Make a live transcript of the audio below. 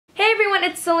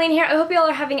everyone, it's Selin here. I hope you all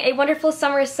are having a wonderful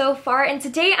summer so far, and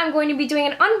today I'm going to be doing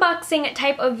an unboxing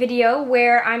type of video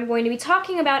where I'm going to be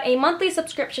talking about a monthly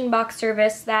subscription box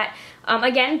service that,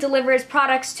 again, delivers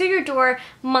products to your door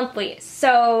monthly.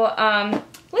 So,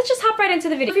 let's just hop right into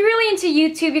the video. If you're really into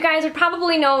YouTube, you guys would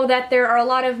probably know that there are a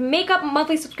lot of makeup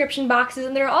monthly subscription boxes,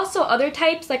 and there are also other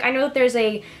types. Like, I know that there's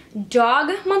a dog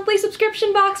monthly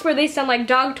subscription box where they send like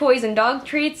dog toys and dog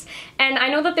treats, and I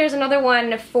know that there's another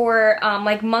one for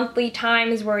like monthly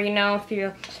times where, you know, if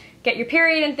you get your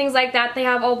period and things like that, they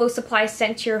have all those supplies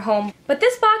sent to your home. But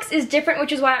this box is different,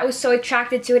 which is why I was so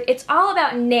attracted to it. It's all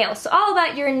about nails, so all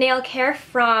about your nail care,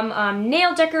 from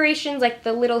nail decorations, like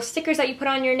the little stickers that you put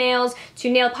on your nails, to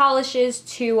nail polishes,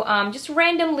 to just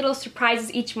random little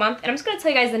surprises each month. And I'm just going to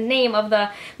tell you guys the name of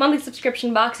the monthly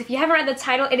subscription box. If you haven't read the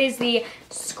title, it is the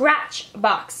Scratch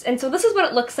Box. And so this is what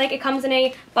it looks like. It comes in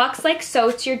a box like so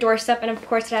to your doorstep, and of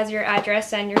course it has your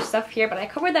address and your stuff here, but I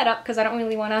covered that up because I don't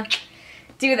really want to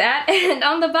do that. And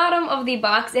on the bottom of the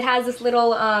box, it has this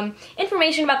little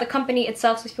information about the company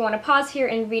itself, so if you want to pause here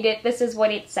and read it, this is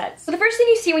what it says. So the first thing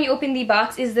you see when you open the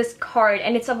box is this card,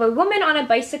 and it's of a woman on a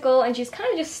bicycle, and she's kind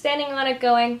of just standing on it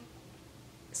going.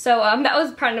 So that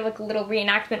was kind of like a little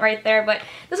reenactment right there, but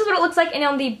this is what it looks like. And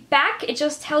on the back, it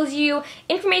just tells you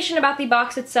information about the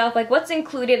box itself, like what's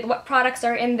included, what products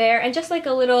are in there, and just like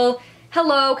a little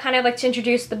hello, kind of like to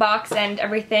introduce the box and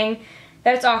everything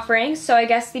that it's offering. So I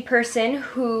guess the person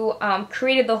who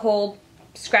created the whole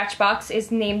Scratch Box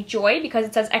is named Joy, because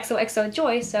it says XOXO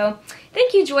Joy, so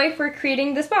thank you, Joy, for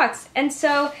creating this box. And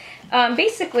so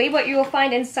basically what you will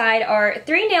find inside are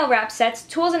 3 nail wrap sets,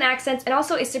 tools and accents, and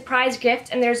also a surprise gift.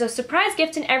 And there's a surprise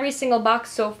gift in every single box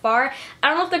so far. I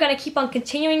don't know if they're going to keep on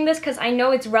continuing this, because I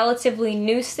know it's relatively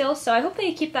new still, so I hope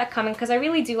they keep that coming, because I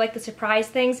really do like the surprise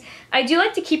things. I do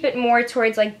like to keep it more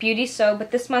towards like beauty, so, but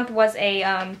this month was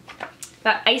a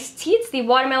about iced tea. It's the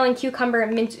watermelon, cucumber,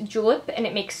 mint julep, and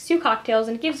it makes 2 cocktails,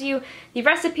 and it gives you the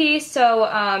recipe, so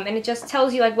and it just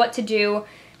tells you like what to do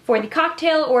for the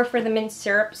cocktail or for the mint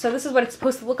syrup. So this is what it's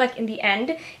supposed to look like in the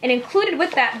end. And included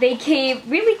with that, they gave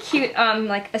really cute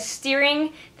like a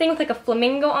steering thing with like a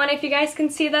flamingo on it, if you guys can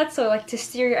see that, so like to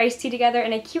steer your iced tea together,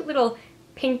 and a cute little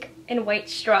pink and white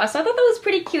straw. So I thought that was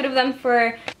pretty cute of them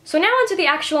for... So now onto the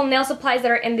actual nail supplies that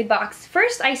are in the box.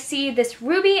 First, I see this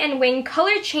Ruby and Wing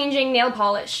color changing nail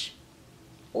polish.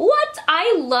 What?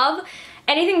 I love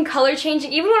anything color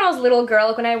changing. Even when I was a little girl,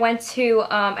 like when I went to,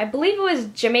 I believe it was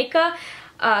Jamaica,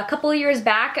 a couple of years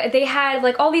back, they had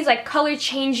like all these like color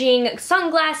changing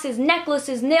sunglasses,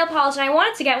 necklaces, nail polish, and I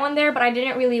wanted to get one there, but I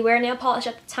didn't really wear nail polish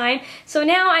at the time. So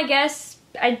now I guess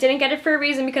I didn't get it for a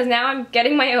reason, because now I'm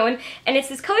getting my own, and it's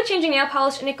this color changing nail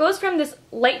polish, and it goes from this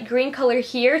light green color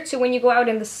here to when you go out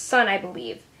in the sun, I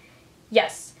believe.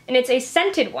 Yes, and it's a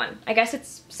scented one. I guess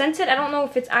it's scented. I don't know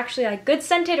if it's actually like good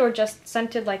scented or just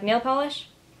scented like nail polish.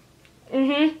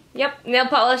 Yep, nail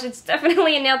polish. It's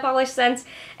definitely a nail polish scent.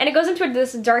 And it goes into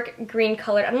this dark green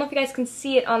color. I don't know if you guys can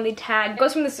see it on the tag. It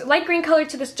goes from this light green color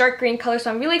to this dark green color,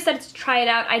 so I'm really excited to try it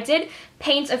out. I did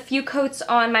paint a few coats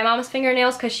on my mom's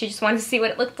fingernails because she just wanted to see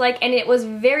what it looked like, and it was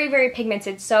very, very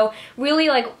pigmented. So really,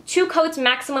 like 2 coats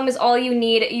maximum is all you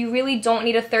need. You really don't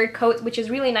need a 3rd coat, which is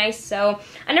really nice. So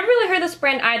I never really heard this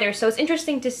brand either, so it's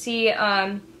interesting to see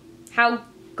how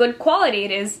good quality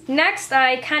it is. Next,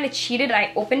 I kind of cheated.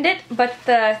 I opened it, but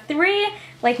the 3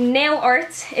 like nail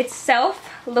art itself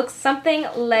looks something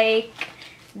like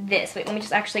this. Wait, let me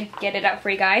just actually get it out for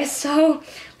you guys. So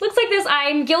looks like this.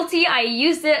 I'm guilty. I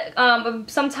used it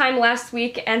sometime last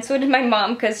week, and so did my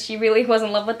mom, because she really was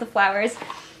in love with the flowers.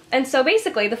 And so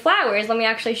basically the flowers, let me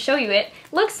actually show you it,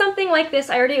 looks something like this.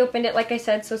 I already opened it, like I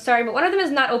said, so sorry, but one of them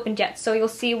is not opened yet, so you'll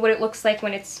see what it looks like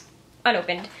when it's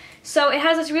unopened. So it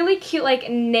has this really cute like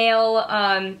nail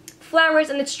flowers,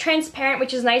 and it's transparent,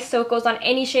 which is nice, so it goes on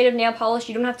any shade of nail polish.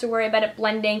 You don't have to worry about it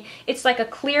blending. It's like a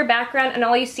clear background, and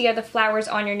all you see are the flowers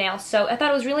on your nail. So I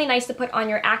thought it was really nice to put on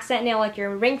your accent nail, like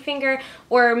your ring finger,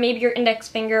 or maybe your index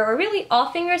finger, or really all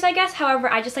fingers, I guess.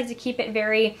 However, I just like to keep it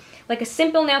very like a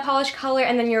simple nail polish color,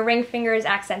 and then your ring finger is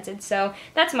accented. So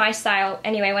that's my style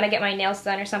anyway when I get my nails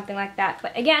done or something like that.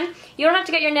 But again, you don't have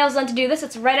to get your nails done to do this.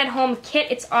 It's right at home kit.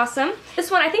 It's awesome.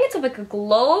 This one, I think it's of like a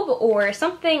globe or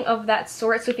something of that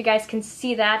sort. So if you guys can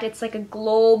see that, it's like a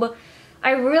globe.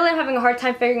 I really am having a hard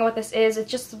time figuring out what this is.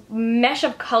 It's just a mesh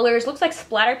of colors. Looks like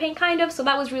splatter paint kind of, so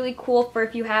that was really cool for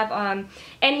if you have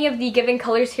any of the given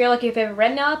colors here, like if you have a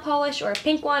red nail polish or a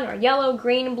pink one or yellow,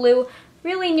 green, blue.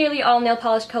 Really nearly all nail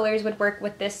polish colors would work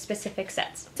with this specific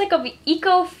set. It's like an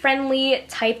eco-friendly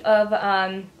type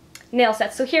of nail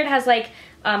set. So here it has like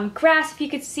grass, if you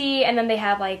could see, and then they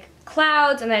have like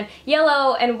clouds, and then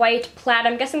yellow and white plaid.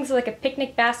 I'm guessing this is like a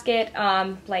picnic basket,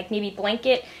 like maybe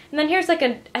blanket. And then here's like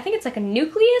I think it's like a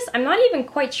nucleus. I'm not even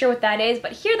quite sure what that is,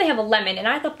 but here they have a lemon, and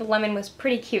I thought the lemon was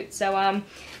pretty cute. So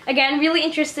again, really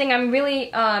interesting. I'm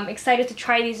really excited to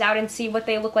try these out and see what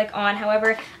they look like on.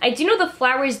 However, I do know the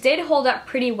flowers did hold up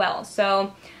pretty well.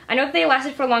 So I know that they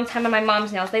lasted for a long time on my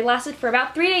mom's nails. They lasted for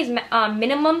about 3 days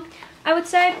minimum, I would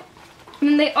say.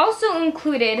 And they also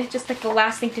included, just like the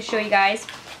last thing to show you guys,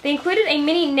 they included a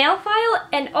mini nail file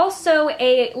and also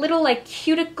a little like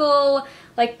cuticle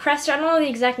like presser. I don't know the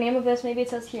exact name of this, maybe it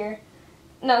says here.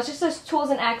 No, it's just says tools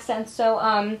and accents.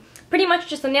 So pretty much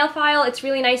just a nail file. It's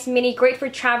really nice, mini, great for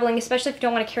traveling, especially if you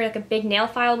don't want to carry like a big nail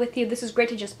file with you. This is great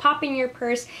to just pop in your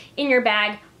purse, in your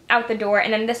bag, out the door.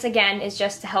 And then this again is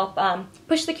just to help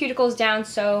push the cuticles down.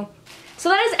 So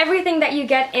that is everything that you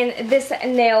get in this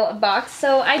nail box.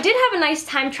 So I did have a nice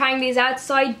time trying these out,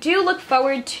 so I do look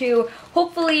forward to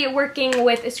hopefully working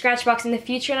with a Scratchbox in the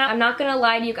future. And I'm not gonna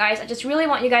lie to you guys, I just really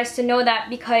want you guys to know that,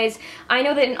 because I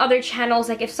know that in other channels,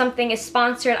 like if something is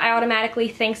sponsored, I automatically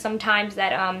think sometimes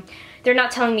that they're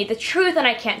not telling me the truth and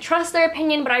I can't trust their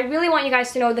opinion. But I really want you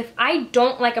guys to know that if I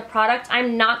don't like a product,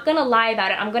 I'm not gonna lie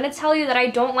about it. I'm gonna tell you that I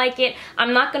don't like it.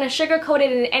 I'm not gonna sugarcoat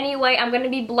it in any way. I'm gonna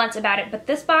be blunt about it. But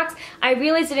this box, I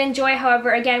really did enjoy.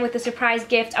 However, again, with the surprise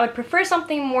gift, I would prefer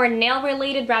something more nail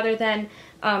related rather than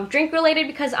drink related,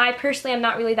 because I personally am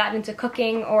not really that into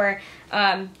cooking or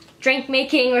drink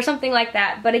making or something like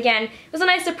that. But again, it was a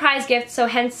nice surprise gift, so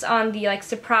hence on the like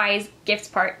surprise gifts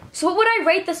part. So what would I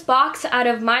rate this box out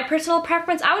of my personal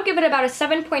preference? I would give it about a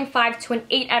 7.5 to an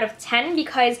 8 out of 10,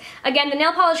 because again, the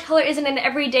nail polish color isn't an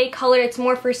everyday color. It's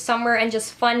more for summer and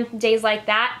just fun days like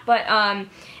that. But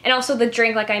and also the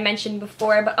drink, like I mentioned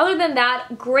before. But other than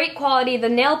that, great quality. The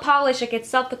nail polish like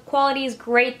itself, the quality is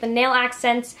great. The nail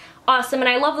accents, awesome. And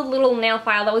I love the little nail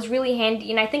file. That was really handy,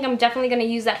 and I think I'm definitely going to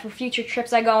use that for future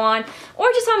trips I go on, or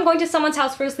just if I'm going to someone's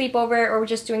house for a sleepover, or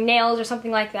just doing nails or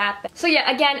something like that. So yeah,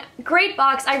 again, great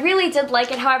box. I really did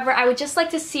like it. However, I would just like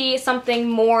to see something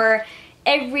more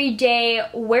everyday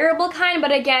wearable kind.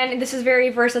 But again, this is very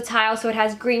versatile, so it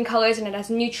has green colors and it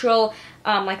has neutral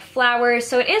like flowers,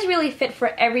 so it is really fit for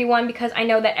everyone, because I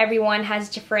know that everyone has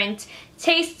different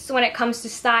tastes when it comes to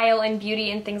style and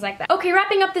beauty and things like that. Okay,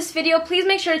 wrapping up this video, please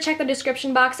make sure to check the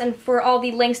description box and for all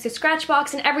the links to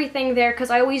Scratchbox and everything there,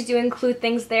 because I always do include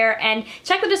things there. And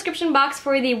check the description box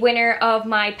for the winner of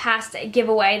my past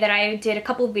giveaway that I did a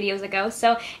couple of videos ago.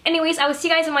 So anyways, I will see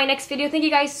you guys in my next video. Thank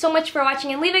you guys so much for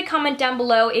watching, and leave a comment down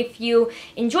below if you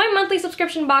enjoy monthly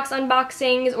subscription box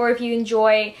unboxings, or if you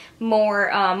enjoy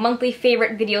more monthly favorite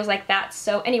videos like that.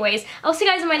 So anyways, I'll see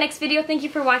you guys in my next video. Thank you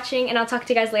for watching, and I'll talk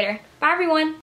to you guys later. Bye everyone!